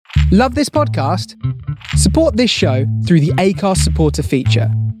Love this podcast? Support this show through the Acast supporter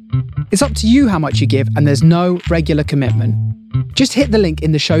feature. It's up to you how much you give, and there's no regular commitment. Just hit the link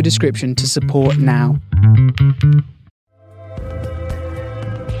in the show description to support now.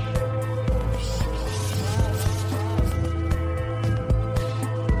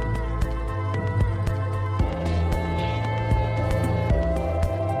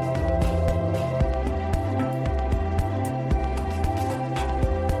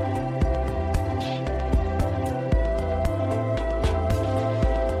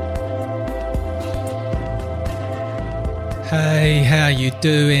 Hey, how you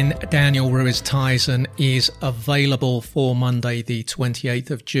doing? Daniel Ruiz-Tyson is available for Monday the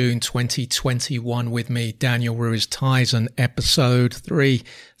 28th of June 2021 with me, Daniel Ruiz-Tyson, episode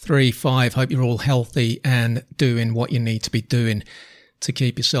 335. Hope you're all healthy and doing what you need to be doing to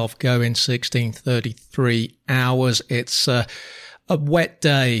keep yourself going. 16:33 hours. It's a wet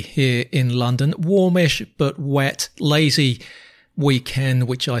day here in London. Warmish but wet, lazy weekend,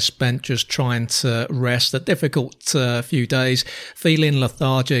 which I spent just trying to rest. A difficult few days, feeling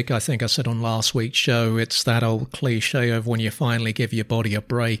lethargic. I think I said on last week's show, it's that old cliche of when you finally give your body a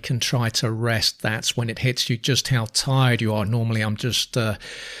break and try to rest, that's when it hits you just how tired you are. Normally I'm just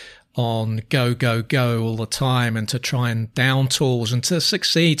on go all the time, and to try and down tools and to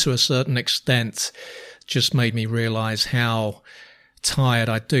succeed to a certain extent just made me realize how tired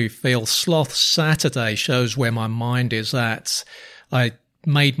I do feel. Sloth Saturday shows where my mind is at. I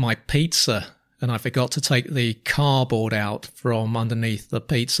made my pizza and I forgot to take the cardboard out from underneath the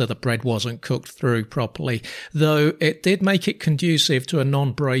pizza. The bread wasn't cooked through properly, though it did make it conducive to a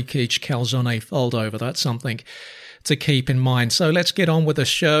non-breakage calzone fold-over. That's something to keep in mind. So let's get on with the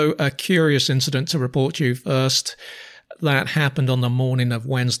show. A curious incident to report to you first. That happened on the morning of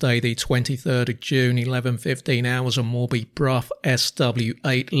Wednesday, the 23rd of June, 11:15 hours on Morby Brough,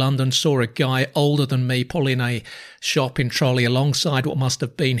 SW8, London. Saw a guy older than me pulling a shopping trolley alongside what must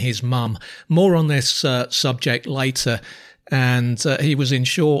have been his mum. More on this subject later. And he was in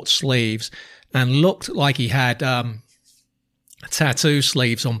short sleeves and looked like he had tattoo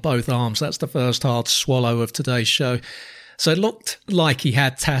sleeves on both arms. That's the first hard swallow of today's show. So it looked like he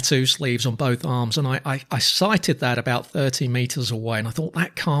had tattoo sleeves on both arms, and I sighted that about 30 metres away, and I thought,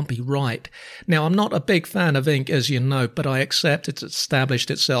 that can't be right. Now, I'm not a big fan of ink, as you know, but I accept it's established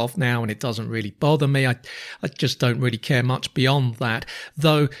itself now, and it doesn't really bother me. I just don't really care much beyond that,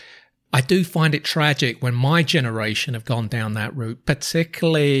 though I do find it tragic when my generation have gone down that route,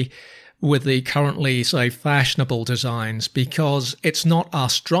 particularly with the currently, say, fashionable designs, because it's not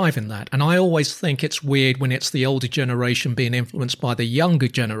us driving that. And I always think it's weird when it's the older generation being influenced by the younger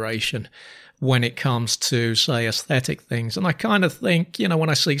generation when it comes to, say, aesthetic things. And I kind of think, you know, when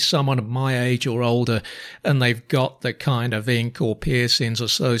I see someone of my age or older and they've got the kind of ink or piercings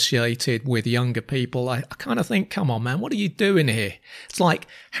associated with younger people, I kind of think, come on, man, what are you doing here? It's like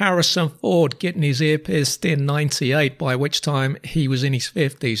Harrison Ford getting his ear pierced in 98, by which time he was in his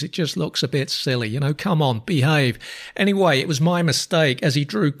 50s. It just looks a bit silly, you know, come on, behave. Anyway, it was my mistake. As he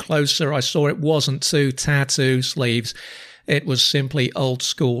drew closer, I saw it wasn't two tattoo sleeves. It was simply old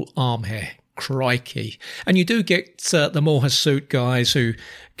school arm hair. Crikey. And you do get the more hirsute guys who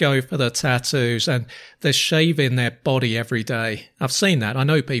go for the tattoos and they're shaving their body every day. I've seen that. I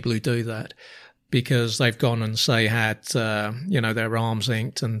know people who do that because they've gone and, say, had, their arms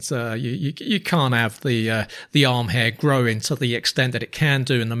inked, and you can't have the arm hair growing to the extent that it can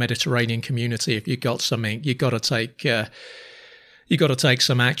do in the Mediterranean community. If you've got some ink, you've got to take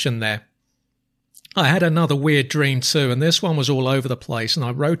some action there. I had another weird dream too, and this one was all over the place, and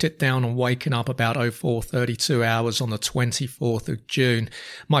I wrote it down on waking up about 04:32 hours on the 24th of June.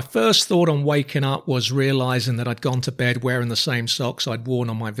 My first thought on waking up was realising that I'd gone to bed wearing the same socks I'd worn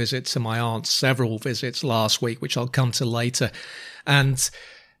on my visit to my aunt's several visits last week, which I'll come to later. And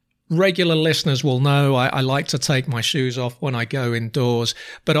regular listeners will know I like to take my shoes off when I go indoors,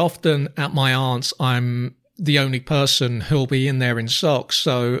 but often at my aunt's I'm the only person who'll be in there in socks.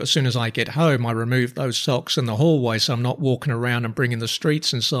 So as soon as I get home, I remove those socks in the hallway so I'm not walking around and bringing the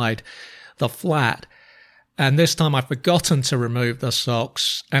streets inside the flat. And this time I'd forgotten to remove the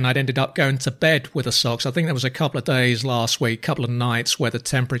socks, and I'd ended up going to bed with the socks. I think there was a couple of days last week, couple of nights where the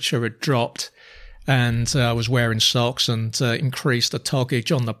temperature had dropped and I was wearing socks and increased the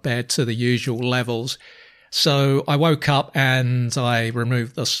toggage on the bed to the usual levels. So I woke up and I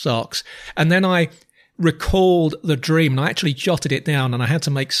removed the socks, and then I recalled the dream, and I actually jotted it down, and I had to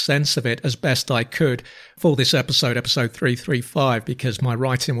make sense of it as best I could for this episode 335, because my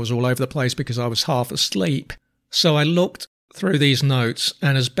writing was all over the place because I was half asleep. So I looked through these notes,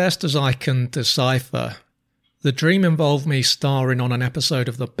 and as best as I can decipher, The dream involved me starring on an episode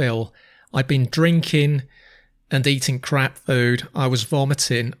of The Bill. I'd been drinking and eating crap food. I was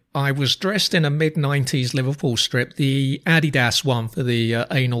vomiting. I was dressed in a mid-90s Liverpool strip, the Adidas one for the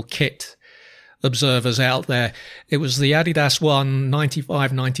anal kit observers out there. It was the Adidas one,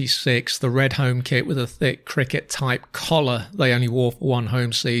 95-96, the red home kit with a thick cricket-type collar they only wore for one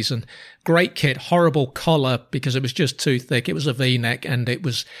home season. Great kit, horrible collar because it was just too thick. It was a V-neck and it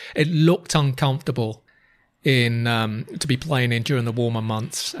looked uncomfortable to be playing in during the warmer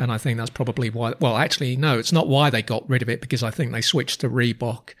months, and I think that's probably why. Well, actually, no, it's not why they got rid of it, because I think they switched to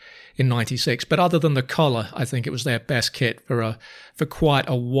Reebok in '96. But other than the collar, I think it was their best kit for quite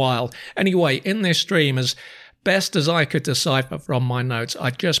a while. Anyway, in this stream, as best as I could decipher from my notes,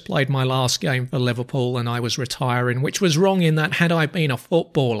 I'd just played my last game for Liverpool and I was retiring, which was wrong in that had I been a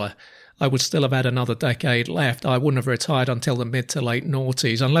footballer, I would still have had another decade left. I wouldn't have retired until the mid to late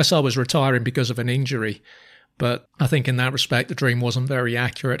noughties, unless I was retiring because of an injury. But I think in that respect, the dream wasn't very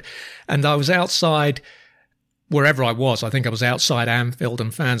accurate. And I was outside, wherever I was. I think I was outside Anfield,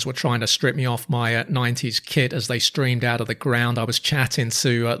 and fans were trying to strip me off my 90s kit as they streamed out of the ground. I was chatting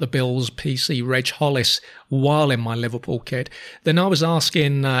to the Bills PC Reg Hollis while in my Liverpool kit. Then I was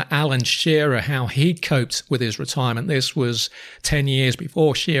asking Alan Shearer how he'd coped with his retirement. This was 10 years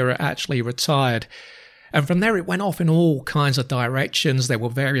before Shearer actually retired. And from there, it went off in all kinds of directions. There were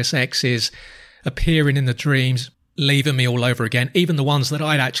various exes appearing in the dreams, leaving me all over again, even the ones that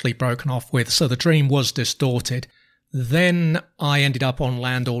I'd actually broken off with, so the dream was distorted. Then I ended up on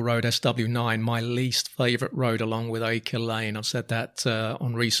Landor Road SW9, my least favourite road, along with Acre Lane. I've said that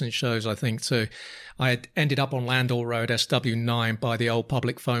on recent shows, I think, too. I had ended up on Landor Road SW9 by the old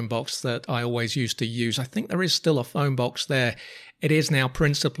public phone box that I always used to use. I think there is still a phone box there. It is now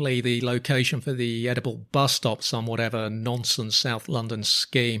principally the location for the edible bus stop, some whatever nonsense South London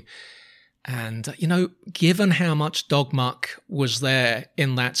scheme. And, given how much dog muck was there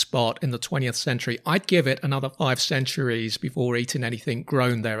in that spot in the 20th century, I'd give it another 5 centuries before eating anything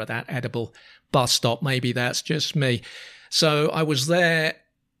grown there at that edible bus stop. Maybe that's just me. So I was there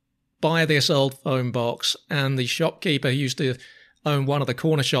by this old phone box, and the shopkeeper who used to own one of the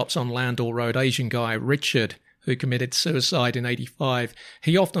corner shops on Landor Road, Asian guy, Richard, who committed suicide in 85,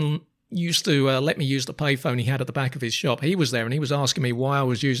 he often used to let me use the payphone he had at the back of his shop. He was there and he was asking me why I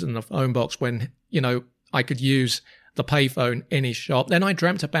was using the phone box when, I could use the payphone in his shop. Then I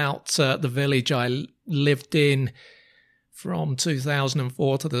dreamt about the village I lived in from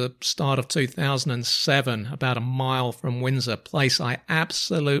 2004 to the start of 2007, about a mile from Windsor, place I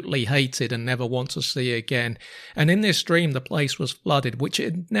absolutely hated and never want to see again. And in this dream, the place was flooded, which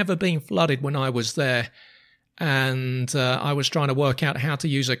had never been flooded when I was there. And I was trying to work out how to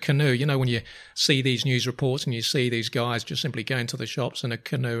use a canoe. When you see these news reports and you see these guys just simply going to the shops in a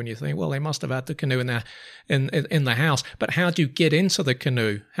canoe, and you think, well, they must have had the canoe in the house. But how do you get into the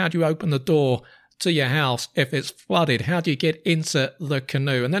canoe? How do you open the door to your house if it's flooded? How do you get into the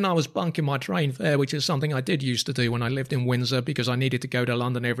canoe? And then I was bunking my train fare, which is something I did used to do when I lived in Windsor, because I needed to go to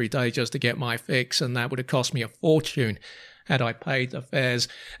London every day just to get my fix, and that would have cost me a fortune had I paid the fares.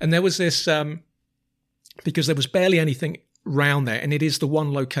 And there was this... because there was barely anything round there, and it is the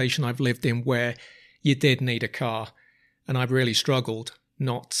one location I've lived in where you did need a car, and I've really struggled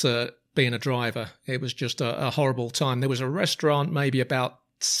not being a driver. It was just a horrible time. There was a restaurant maybe about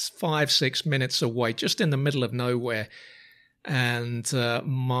 5-6 minutes away, just in the middle of nowhere, and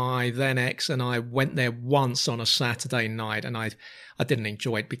my then ex and I went there once on a Saturday night, and I didn't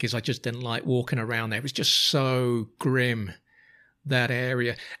enjoy it because I just didn't like walking around there. It was just so grim, that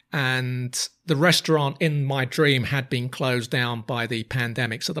area. And the restaurant in my dream had been closed down by the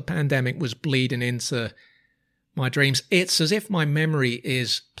pandemic. So the pandemic was bleeding into my dreams. It's as if my memory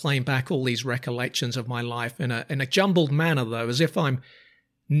is playing back all these recollections of my life in a jumbled manner, though, as if I'm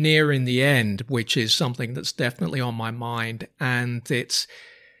nearing the end, which is something that's definitely on my mind. And it's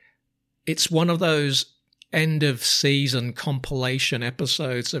one of those end of season compilation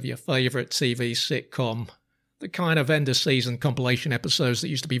episodes of your favorite TV sitcom, the kind of end of season compilation episodes that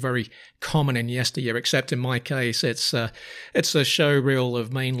used to be very common in yesteryear, except in my case, it's a show reel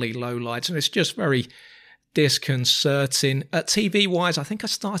of mainly lowlights, and it's just very disconcerting. TV-wise, I think I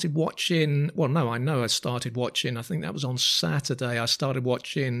started watching, I think that was on Saturday, I started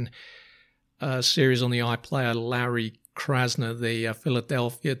watching a series on the iPlayer, Larry Krasner, the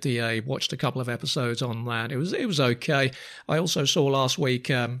Philadelphia DA, watched a couple of episodes on that. It was okay. I also saw last week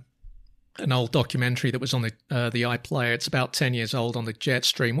an old documentary that was on the iPlayer. It's about 10 years old, on the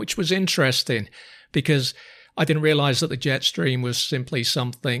Jetstream, which was interesting because I didn't realize that the jet stream was simply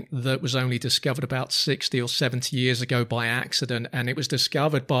something that was only discovered about 60 or 70 years ago by accident, and it was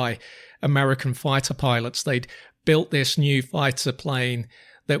discovered by American fighter pilots. They'd built this new fighter plane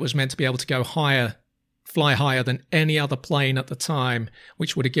that was meant to be able to go higher, fly higher than any other plane at the time,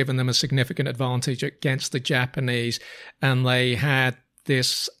 which would have given them a significant advantage against the Japanese. And they had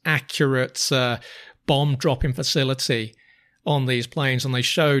this accurate bomb dropping facility on these planes, and they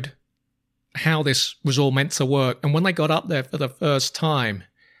showed how this was all meant to work. And when they got up there for the first time,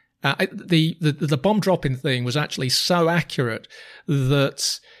 the bomb dropping thing was actually so accurate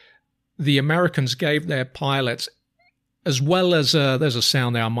that the Americans gave their pilots, as well as there's a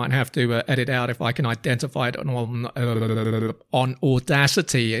sound there I might have to edit out if I can identify it on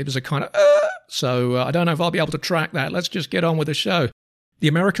Audacity. It was a kind of so I don't know if I'll be able to track that. Let's just get on with the show. The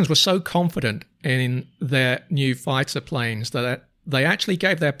Americans were so confident in their new fighter planes that they actually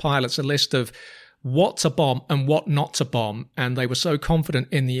gave their pilots a list of what to bomb and what not to bomb, and they were so confident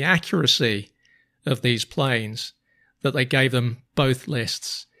in the accuracy of these planes that they gave them both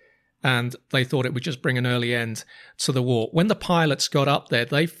lists, and they thought it would just bring an early end to the war. When the pilots got up there,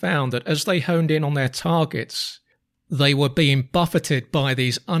 they found that as they honed in on their targets, they were being buffeted by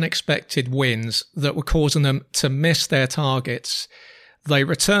these unexpected winds that were causing them to miss their targets. They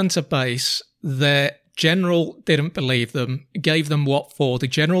returned to base. Their general didn't believe them, gave them what for. The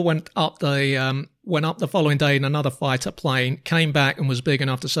general went up the following day in another fighter plane, came back and was big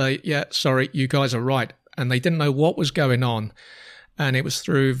enough to say, yeah, sorry, you guys are right. And they didn't know what was going on. And it was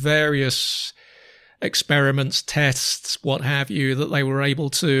through various experiments, tests, what have you, that they were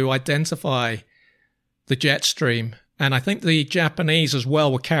able to identify the jet stream. And I think the Japanese as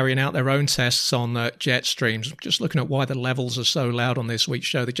well were carrying out their own tests on jet streams. Just looking at why the levels are so loud on this week's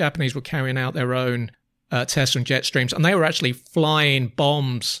show. The Japanese were carrying out their own tests on jet streams, and they were actually flying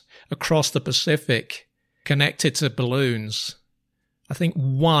bombs across the Pacific connected to balloons. I think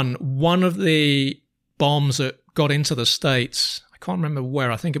one of the bombs that got into the States, I can't remember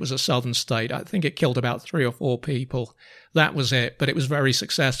where, I think it was a southern state. I think it killed about 3 or 4 people. That was it, but it was very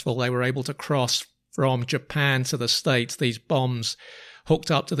successful. They were able to cross from Japan to the States. These bombs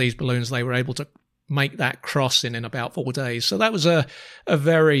hooked up to these balloons, they were able to make that crossing in about 4 days. So that was a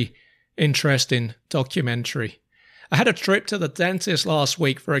very interesting documentary. I had a trip to the dentist last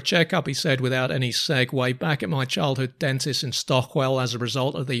week for a checkup, he said, without any segue, back at my childhood dentist in Stockwell as a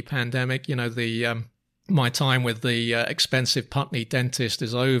result of the pandemic. You know, my time with the expensive Putney dentist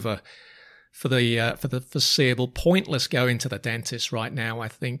is over for the foreseeable. Pointless going to the dentist right now, I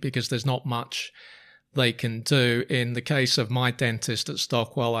think, because there's not much they can do. In the case of my dentist at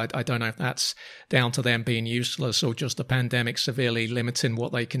Stockwell, I don't know if that's down to them being useless or just the pandemic severely limiting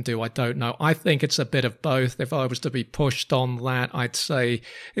what they can do. I don't know. I think it's a bit of both. If I was to be pushed on that, I'd say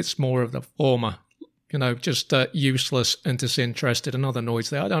it's more of the former. You know, just useless and disinterested. Another noise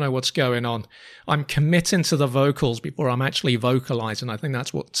there. I don't know what's going on. I'm committing to the vocals before I'm actually vocalizing. I think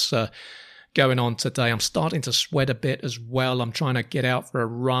that's what's going on today. I'm starting to sweat a bit as well. I'm trying to get out for a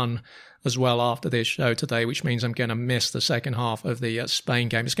run as well after this show today, which means I'm going to miss the second half of the Spain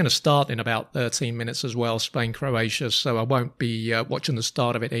game. It's going to start in about 13 minutes as well, Spain-Croatia, so I won't be watching the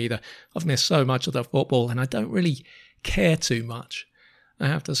start of it either. I've missed so much of the football, and I don't really care too much, I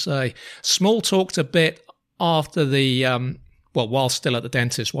have to say. Small talked a bit after the, while still at the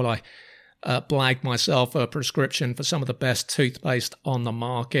dentist, while I blagged myself a prescription for some of the best toothpaste on the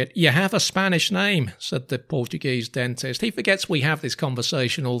market. You have a Spanish name, said the Portuguese dentist. He forgets we have this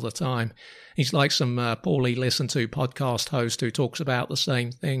conversation all the time. He's like some poorly listened to podcast host who talks about the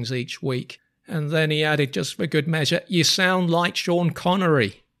same things each week. And then he added, just for good measure, you sound like Sean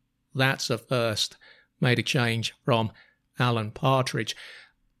Connery. That's a first. Made a change from Alan Partridge.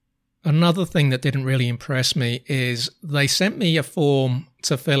 Another thing that didn't really impress me is they sent me a form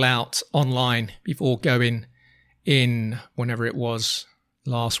to fill out online before going in, whenever it was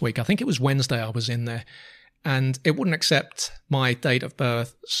last week. I think it was Wednesday I was in there, and it wouldn't accept my date of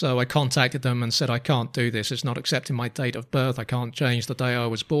birth. So I contacted them and said, I can't do this. It's not accepting my date of birth. I can't change the day I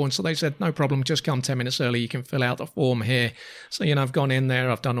was born. So they said, no problem, just come 10 minutes early. You can fill out the form here. So, I've gone in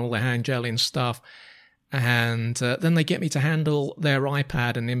there. I've done all the hand gelling stuff. And then they get me to handle their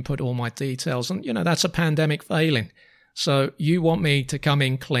iPad and input all my details. And, that's a pandemic failing. So you want me to come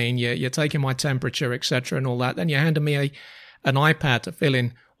in clean, you're taking my temperature, etc. and all that. Then you're handing me an iPad to fill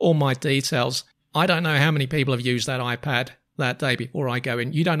in all my details. I don't know how many people have used that iPad that day before I go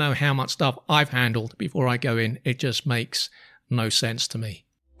in. You don't know how much stuff I've handled before I go in. It just makes no sense to me.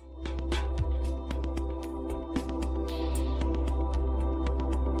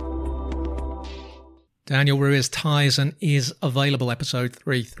 Daniel Ruiz Tyson is available, episode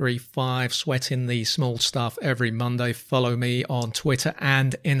 335, Sweating the Small Stuff, every Monday. Follow me on Twitter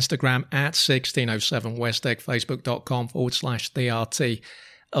and Instagram at 1607westegg, facebook.com/TRT.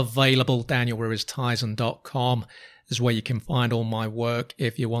 Available, danielruiztyson.com is where you can find all my work.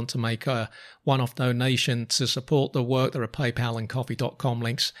 If you want to make a one-off donation to support the work, there are PayPal and coffee.com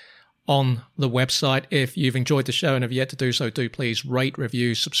links on the website. If you've enjoyed the show and have yet to do so, do please rate,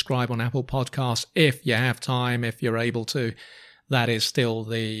 review, subscribe on Apple Podcasts if you have time, if you're able to. That is still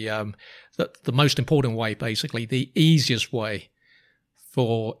the most important way, basically, the easiest way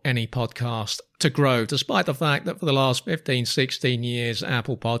for any podcast to grow, despite the fact that for the last 15, 16 years,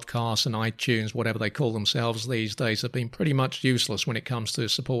 Apple Podcasts and iTunes, whatever they call themselves these days, have been pretty much useless when it comes to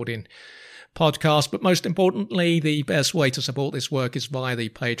supporting podcasts. But most importantly, the best way to support this work is via the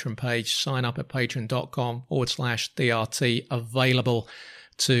Patreon page. Sign up at patreon.com/DRT, available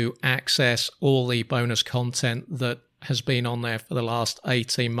to access all the bonus content that has been on there for the last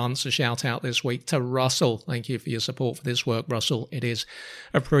 18 months. A shout out this week to Russell. Thank you for your support for this work, Russell. It is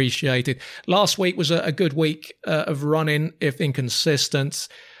appreciated. Last week was a good week of running, if inconsistent.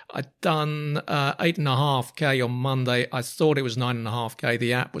 I'd done 8.5K on Monday. I thought it was 9.5K.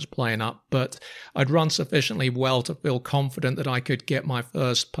 The app was playing up, but I'd run sufficiently well to feel confident that I could get my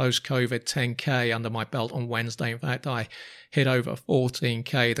first post-COVID 10K under my belt on Wednesday. In fact, I hit over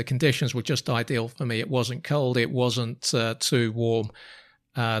 14K. The conditions were just ideal for me. It wasn't cold. It wasn't too warm.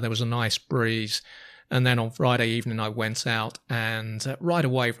 There was a nice breeze. And then on Friday evening, I went out, and right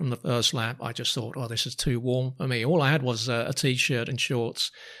away from the first lap, I just thought, oh, this is too warm for me. All I had was a T-shirt and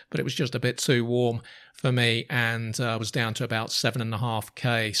shorts, but it was just a bit too warm for me, and I was down to about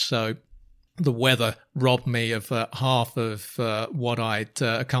 7.5K. So the weather robbed me of half of what I'd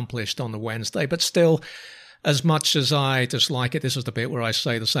accomplished on the Wednesday. But still, as much as I dislike it, this is the bit where I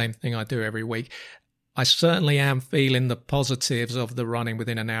say the same thing I do every week. I certainly am feeling the positives of the running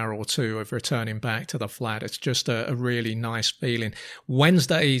within an hour or two of returning back to the flat. It's just a really nice feeling.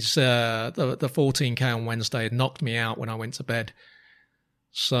 Wednesday's, the 14K on Wednesday had knocked me out when I went to bed.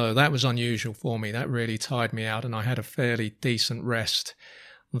 So that was unusual for me. That really tired me out, and I had a fairly decent rest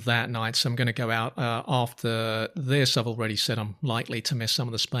that night. So I'm going to go out after this. I've already said I'm likely to miss some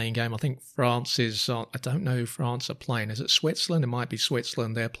of the Spain game. I think France is on. I don't know who France are playing. Is it Switzerland? It might be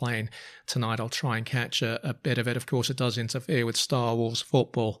Switzerland. They're playing tonight. I'll try and catch a bit of it. Of course, it does interfere with Star Wars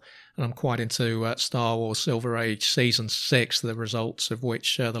football, and I'm quite into Star Wars Silver Age Season 6, the results of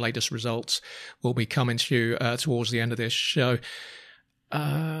which, the latest results, will be coming to you towards the end of this show.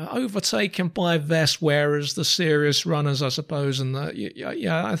 Overtaken by vest wearers, the serious runners, I suppose, and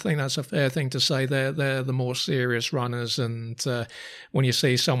I think that's a fair thing to say. They're the more serious runners, and when you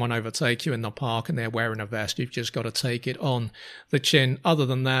see someone overtake you in the park and they're wearing a vest, you've just got to take it on the chin. Other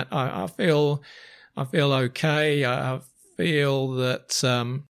than that, I feel okay. I feel that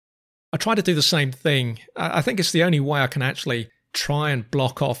I try to do the same thing. I think it's the only way I can actually try and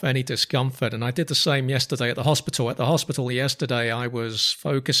block off any discomfort. And I did the same yesterday at the hospital. At the hospital yesterday, I was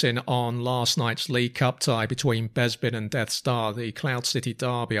focusing on last night's League Cup tie between Brisbane and Death Star, the Cloud City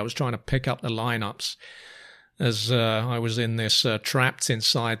Derby. I was trying to pick up the lineups as I was in this, trapped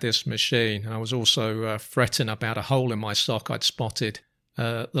inside this machine. And I was also fretting about a hole in my sock I'd spotted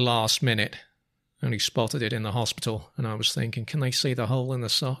the last minute. Only spotted it in the hospital. And I was thinking, can they see the hole in the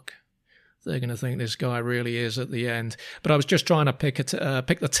sock? They're going to think this guy really is at the end. But I was just trying to pick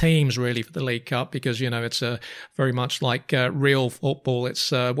the teams, really, for the League Cup, because, it's very much like real football. It's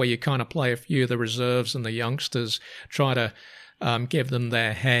where you kind of play a few of the reserves and the youngsters, try to give them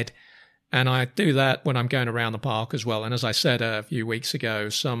their head. And I do that when I'm going around the park as well. And as I said a few weeks ago,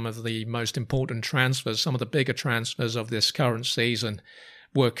 some of the most important transfers, some of the bigger transfers of this current season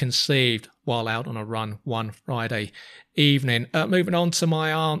were conceived while out on a run one Friday evening. Moving on to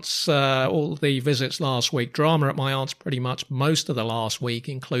my aunt's, all the visits last week. Drama at my aunt's pretty much most of the last week,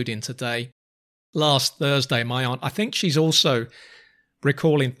 including today. Last Thursday, my aunt, I think she's also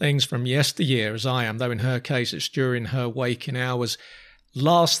recalling things from yesteryear as I am, though in her case it's during her waking hours.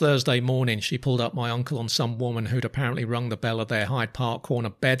 Last Thursday morning, she pulled up my uncle on some woman who'd apparently rung the bell of their Hyde Park corner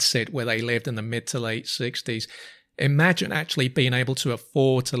bedsit where they lived in the mid to late 60s. Imagine actually being able to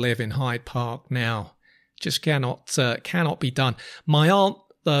afford to live in Hyde Park now. Just cannot be done. My aunt,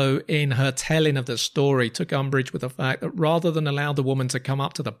 though, in her telling of the story, took umbrage with the fact that rather than allow the woman to come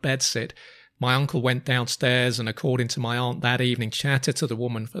up to the bedsit, my uncle went downstairs and, according to my aunt that evening, chatted to the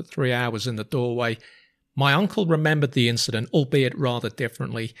woman for 3 hours in the doorway. My uncle remembered the incident, albeit rather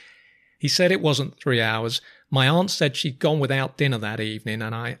differently. He said it wasn't 3 hours. My aunt said she'd gone without dinner that evening,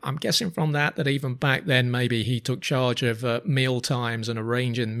 and I'm guessing from that even back then maybe he took charge of meal times and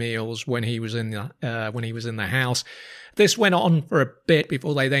arranging meals when he was in the house. This went on for a bit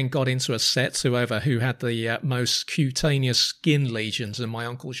before they then got into a set over who had the most cutaneous skin lesions, and my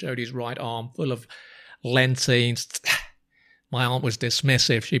uncle showed his right arm full of lentils. My aunt was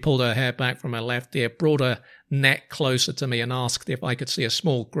dismissive. She pulled her hair back from her left ear, brought her neck closer to me and asked if I could see a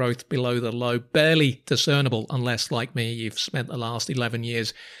small growth below the lobe, barely discernible unless, like me, you've spent the last 11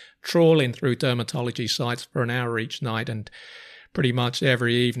 years trawling through dermatology sites for an hour each night and pretty much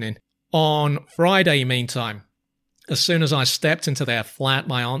every evening. On Friday, meantime, as soon as I stepped into their flat,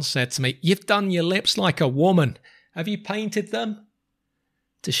 my aunt said to me, "You've done your lips like a woman. Have you painted them?"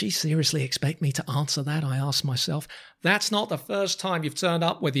 Does she seriously expect me to answer that? I asked myself. That's not the first time you've turned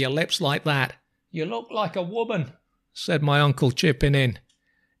up with your lips like that. You look like a woman, said my uncle, chipping in.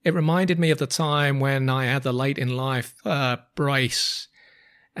 It reminded me of the time when I had the late in life brace.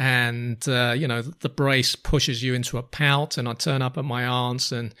 And, the brace pushes you into a pout, and I'd turn up at my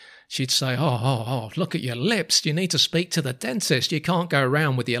aunt's and she'd say, oh, look at your lips. You need to speak to the dentist. You can't go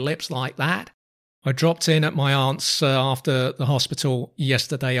around with your lips like that. I dropped in at my aunt's after the hospital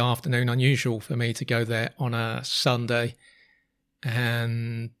yesterday afternoon. Unusual for me to go there on a Sunday.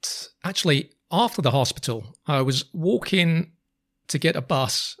 And actually, after the hospital, I was walking to get a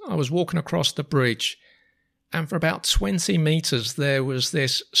bus. I was walking across the bridge. And for about 20 metres, there was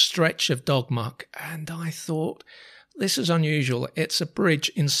this stretch of dog muck. And I thought, this is unusual. It's a bridge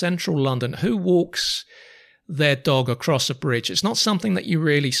in central London. Who walks their dog across a bridge? It's not something that you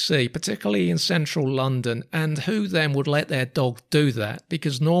really see, particularly in central London. And who then would let their dog do that?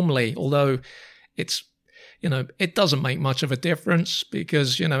 Because normally, although it's, it doesn't make much of a difference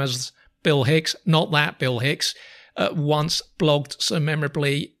because, as Bill Hicks, not that Bill Hicks, once blogged so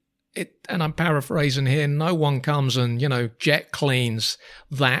memorably, and I'm paraphrasing here, no one comes and, jet cleans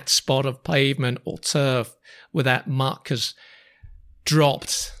that spot of pavement or turf where that muck has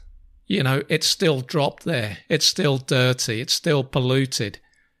dropped. It's still dropped there. It's still dirty. It's still polluted.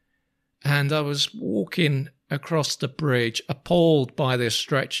 And I was walking across the bridge, appalled by this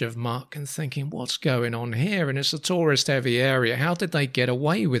stretch of muck and thinking, what's going on here? And it's a tourist-heavy area. How did they get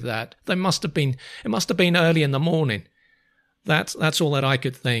away with that? It must have been early in the morning. That's all that I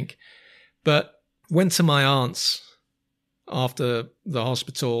could think. But went to my aunt's after the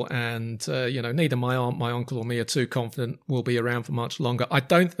hospital, and neither my aunt, my uncle, or me are too confident we'll be around for much longer. I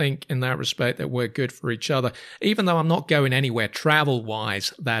don't think in that respect that we're good for each other, even though I'm not going anywhere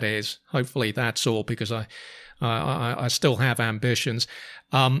travel-wise, that is. Hopefully that's all, because I still have ambitions.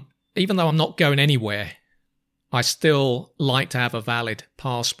 Even though I'm not going anywhere, I still like to have a valid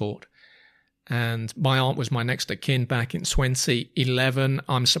passport. And my aunt was my next of kin back in 2011.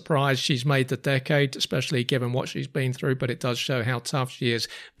 I'm surprised she's made the decade, especially given what she's been through, but it does show how tough she is.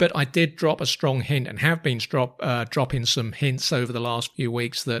 But I did drop a strong hint, and have been dropping some hints over the last few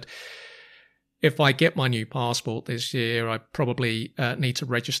weeks, that if I get my new passport this year, I probably need to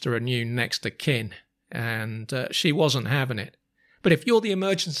register a new next of kin. And she wasn't having it. But if you're the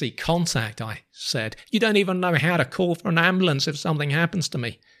emergency contact, I said, you don't even know how to call for an ambulance if something happens to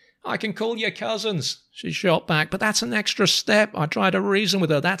me. I can call your cousins, she shot back, but that's an extra step. I tried to reason with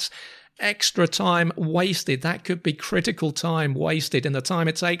her. That's extra time wasted. That could be critical time wasted in the time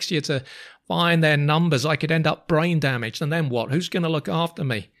it takes you to find their numbers. I could end up brain damaged. And then what? Who's going to look after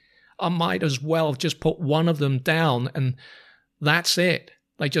me? I might as well just put one of them down and that's it.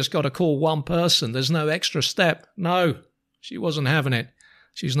 They just got to call one person. There's no extra step. No, she wasn't having it.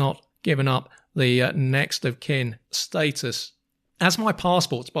 She's not giving up the next of kin status. As my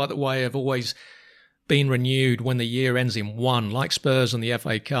passports, by the way, have always been renewed when the year ends in 1, like Spurs and the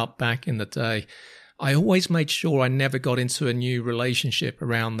FA Cup back in the day, I always made sure I never got into a new relationship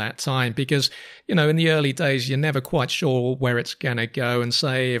around that time because, in the early days, you're never quite sure where it's going to go. And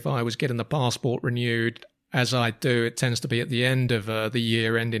say if I was getting the passport renewed, as I do, it tends to be at the end of the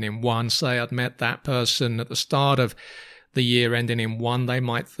year ending in 1. Say I'd met that person at the start of the year ending in 1, they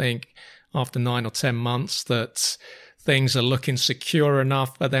might think after 9 or 10 months that things are looking secure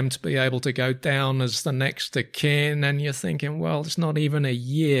enough for them to be able to go down as the next of kin. And you're thinking, well, it's not even a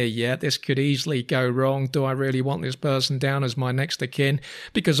year yet. This could easily go wrong. Do I really want this person down as my next of kin?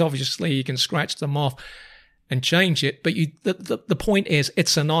 Because obviously you can scratch them off and change it. But the point is,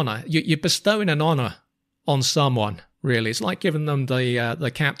 it's an honour. You're bestowing an honour on someone, really. It's like giving them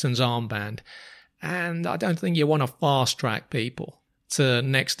the captain's armband. And I don't think you want to fast track people to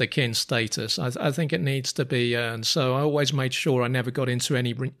next of kin status. I think it needs to be earned. So I always made sure I never got into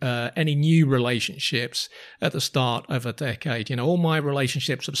any new relationships at the start of a decade. All my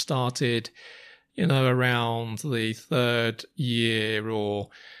relationships have started around the third year or,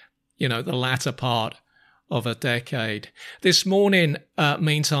 the latter part of a decade. This morning,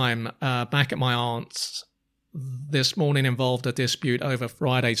 meantime, back at my aunt's, this morning involved a dispute over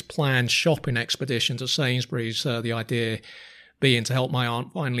Friday's planned shopping expedition to Sainsbury's, the idea being to help my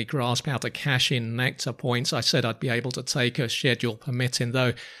aunt finally grasp how to cash in Nectar points. I said I'd be able to take her, schedule permitting,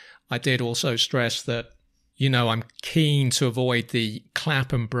 though I did also stress that, I'm keen to avoid the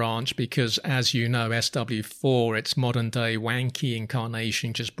Clapham branch because, as you know, SW4, its modern-day wanky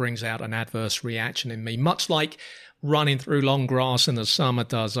incarnation, just brings out an adverse reaction in me, much like running through long grass in the summer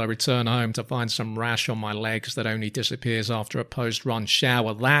does. I return home to find some rash on my legs that only disappears after a post-run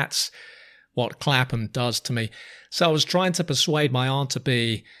shower. That's what Clapham does to me. So I was trying to persuade my aunt to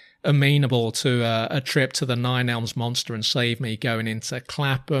be amenable to a trip to the Nine Elms Monster and save me going into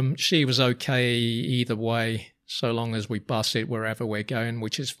Clapham. She was okay either way, so long as we bus it wherever we're going,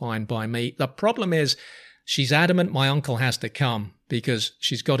 which is fine by me. The problem is she's adamant my uncle has to come because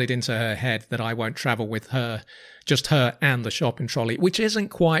she's got it into her head that I won't travel with her, just her and the shopping trolley, which isn't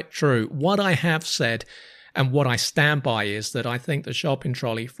quite true. What I have said and what I stand by is that I think the shopping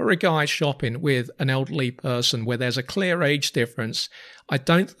trolley, for a guy shopping with an elderly person where there's a clear age difference, I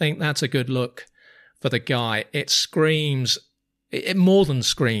don't think that's a good look for the guy. It screams, it more than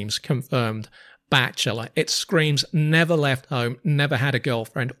screams, confirmed bachelor. It screams never left home, never had a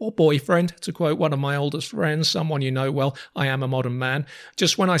girlfriend or boyfriend, to quote one of my oldest friends, someone you know well. I am a modern man.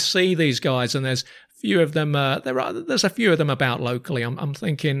 Just when I see these guys, and there's few of them, there's a few of them about locally. I'm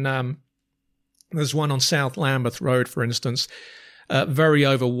thinking, there's one on South Lambeth Road, for instance, a very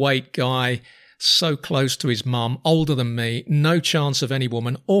overweight guy, so close to his mum, older than me, no chance of any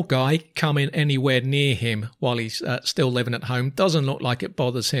woman or guy coming anywhere near him while he's still living at home. Doesn't look like it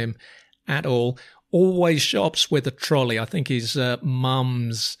bothers him at all. Always shops with a trolley. I think his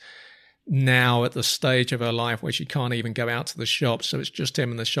mum's now at the stage of her life where she can't even go out to the shop, so it's just him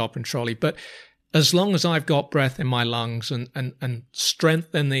and the shopping trolley. But as long as I've got breath in my lungs and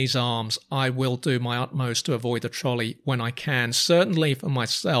strength in these arms, I will do my utmost to avoid the trolley when I can, certainly for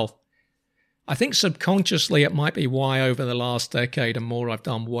myself. I think subconsciously it might be why over the last decade and more I've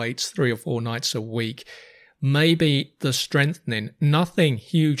done weights 3 or 4 nights a week. Maybe the strengthening, nothing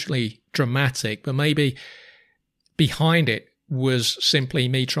hugely dramatic, but maybe behind it was simply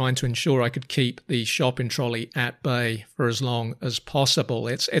me trying to ensure I could keep the shopping trolley at bay for as long as possible.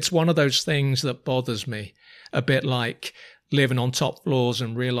 It's one of those things that bothers me, a bit like living on top floors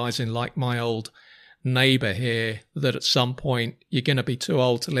and realizing, like my old neighbour here, that at some point you're going to be too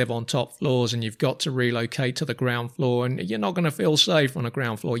old to live on top floors and you've got to relocate to the ground floor, and you're not going to feel safe on a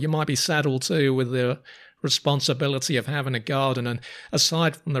ground floor. You might be saddled too with the responsibility of having a garden, and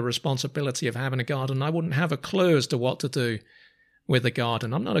aside from the responsibility of having a garden, I wouldn't have a clue as to what to do with a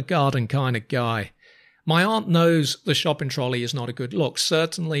garden. I'm not a garden kind of guy. My aunt knows the shopping trolley is not a good look,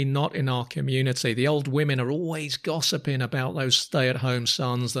 certainly not in our community. The old women are always gossiping about those stay-at-home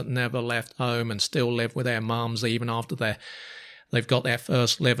sons that never left home and still live with their mums even after they've got their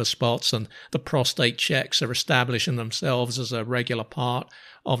first liver spots, and the prostate checks are establishing themselves as a regular part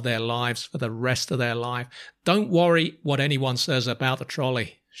of their lives for the rest of their life. Don't worry what anyone says about the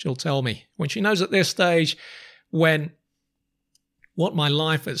trolley, she'll tell me. When she knows at this stage, when what my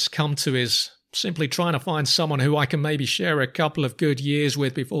life has come to is simply trying to find someone who I can maybe share a couple of good years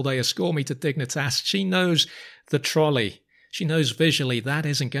with before they escort me to Dignitas. She knows the trolley. She knows visually that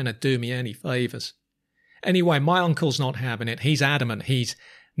isn't going to do me any favours. Anyway, my uncle's not having it. He's adamant he's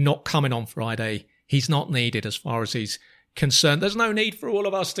not coming on Friday. He's not needed as far as he's concerned. There's no need for all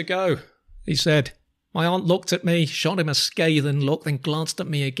of us to go, he said. My aunt looked at me, shot him a scathing look, then glanced at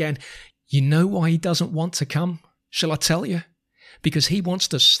me again. You know why he doesn't want to come? Shall I tell you? Because he wants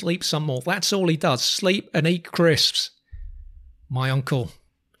to sleep some more. That's all he does, sleep and eat crisps. My uncle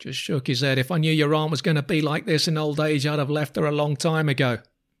just shook his head. If I knew your aunt was going to be like this in old age, I'd have left her a long time ago.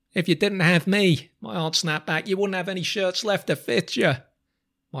 If you didn't have me, my aunt snapped back, you wouldn't have any shirts left to fit you.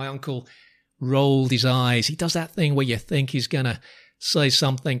 My uncle rolled his eyes. He does that thing where you think he's going to say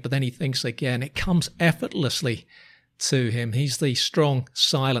something, but then he thinks again. It comes effortlessly to him. He's the strong,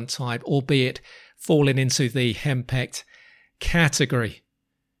 silent type, albeit falling into the henpecked category.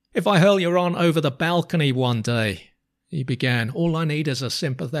 If I hurl your aunt over the balcony one day, he began, all I need is a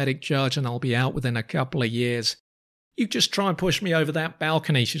sympathetic judge and I'll be out within a couple of years. You just try and push me over that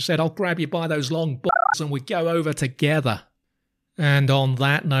balcony, she said. I'll grab you by those long balls and we go over together. And on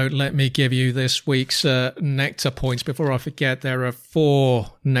that note, let me give you this week's Nectar points. Before I forget, there are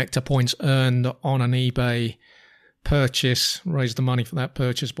 4 Nectar points earned on an eBay purchase. Raised the money for that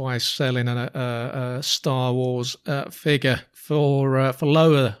purchase by selling a Star Wars figure for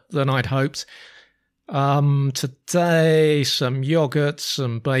lower than I'd hoped. Today, some yogurt,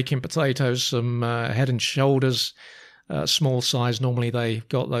 some baking potatoes, some Head and Shoulders, small size. Normally they've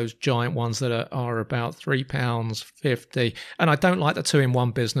got those giant ones that are about £3.50. And I don't like the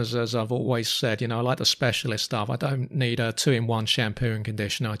 2-in-1 business, as I've always said. I like the specialist stuff. I don't need a 2-in-1 shampoo and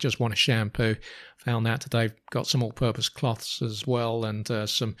conditioner. I just want a shampoo. Found that today. Got some all-purpose cloths as well, and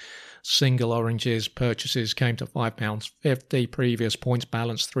some single oranges. Purchases came to £5.50. Previous points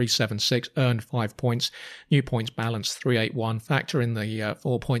balance 376. Earned 5 points. New points balance 381. Factor in the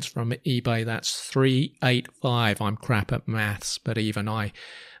 4 points from eBay. That's 385. I'm crap at maths, but even I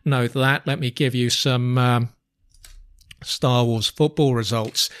know that. Let me give you some Star Wars football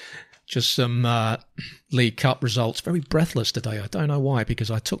results. Just some League Cup results. Very breathless today. I don't know why, because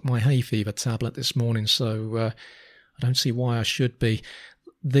I took my hay fever tablet this morning, so I don't see why I should be.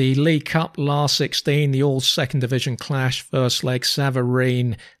 The League Cup last 16, the all second division clash. First leg,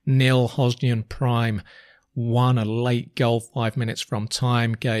 Savareen 0, Hosnian Prime 1. A late goal 5 minutes from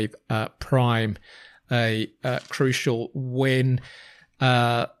time gave Prime a crucial win.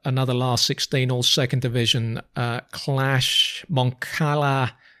 Another last 16, all second division clash.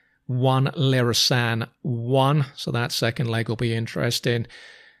 Moncala 1, Lerasan 1. So that second leg will be interesting.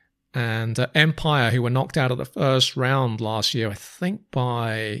 And Empire, who were knocked out of the first round last year, I think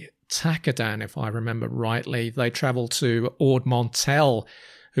by Takadan, if I remember rightly. They travelled to Ord Montel,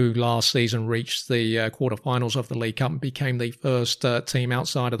 who last season reached the quarterfinals of the League Cup and became the first team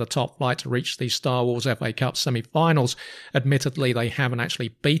outside of the top flight to reach the Star Wars FA Cup semi-finals. Admittedly, they haven't actually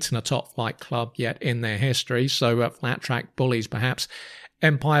beaten a top flight club yet in their history, so flat track bullies perhaps.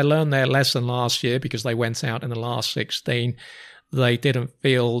 Empire learned their lesson last year because they went out in the last 16. They didn't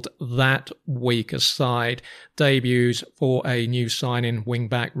field that weak a side. Debuts for a new signing,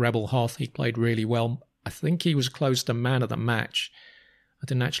 wingback Rebel Hoth. He played really well. I think he was close to man of the match. I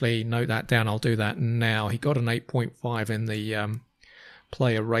didn't actually note that down. I'll do that now. He got an 8.5 in the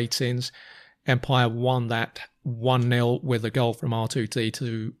player ratings. Empire won that 1-0 with a goal from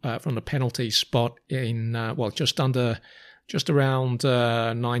R2D2 from the penalty spot in, just around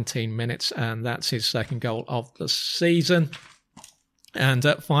 19 minutes, and that's his second goal of the season. And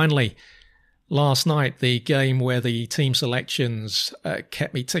finally, last night, the game where the team selections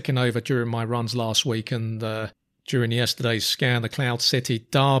kept me ticking over during my runs last week, and during yesterday's scan, the Cloud City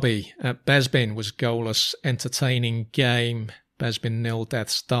derby at Bespin was goalless, entertaining game. Bespin 0, Death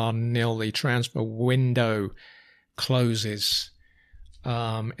Star 0. The transfer window closes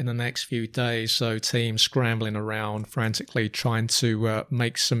in the next few days, so teams scrambling around frantically trying to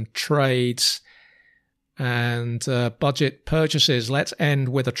make some trades and budget purchases. Let's end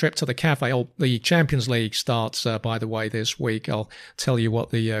with a trip to the cafe. The Champions League starts, by the way, this week. I'll tell you what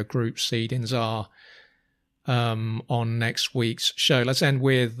the group seedings are on next week's show. Let's end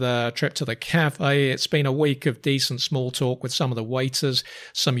with a trip to the cafe. It's been a week of decent small talk with some of the waiters,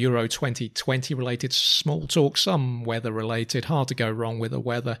 some Euro 2020 related small talk, some weather related. Hard to go wrong with the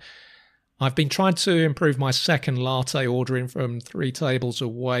weather. I've been trying to improve my second latte, ordering from 3 tables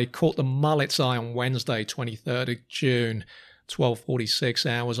away. Caught the mullet's eye on Wednesday, 23rd of June. 12:46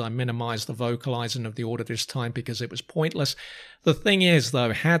 hours. I minimised the vocalising of the order this time because it was pointless. The thing is,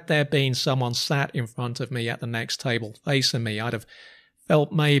 though, had there been someone sat in front of me at the next table facing me, I'd have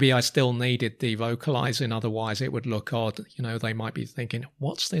felt maybe I still needed the vocalising, otherwise it would look odd. They might be thinking,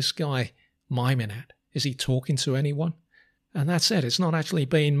 what's this guy miming at? Is he talking to anyone? And that's it. It's not actually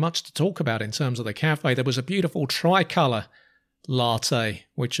been much to talk about in terms of the cafe. There was a beautiful tricolour latte,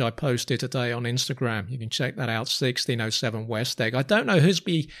 which I posted today on Instagram. You can check that out, 1607 West Egg. I don't know who's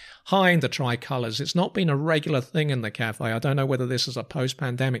behind the tricolours. It's not been a regular thing in the cafe. I don't know whether this is a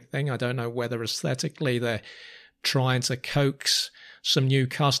post-pandemic thing. I don't know whether aesthetically they're trying to coax some new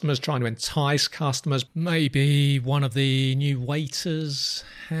customers, trying to entice customers. Maybe one of the new waiters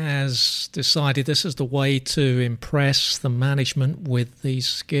has decided this is the way to impress the management with these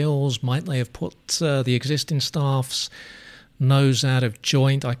skills. Might they have put the existing staff's nose out of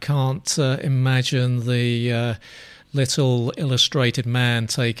joint? I can't imagine the little illustrated man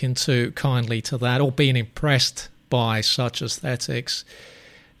taking too kindly to that or being impressed by such aesthetics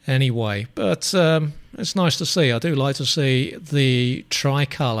anyway. But it's nice to see. I do like to see the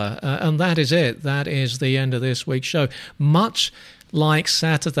tricolour. And that is it. That is the end of this week's show. Much like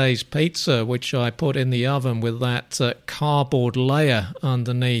Saturday's pizza, which I put in the oven with that cardboard layer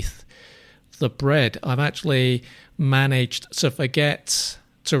underneath the bread, I've actually managed to forget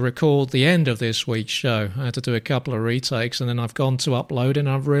to record the end of this week's show. I had to do a couple of retakes, and then I've gone to upload and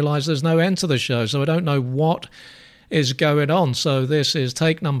I've realised there's no end to the show, so I don't know what is going on. So this is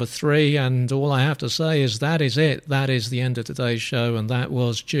take number 3, and all I have to say is that is it. That is the end of today's show, and that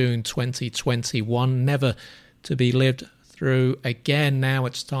was June 2021, never to be lived through again. Now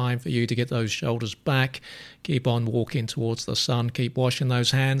it's time for you to get those shoulders back, keep on walking towards the sun, keep washing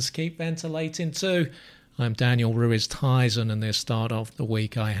those hands, keep ventilating too. I'm Daniel Ruiz-Tyson, and this start of the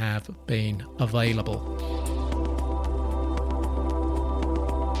week I have been available.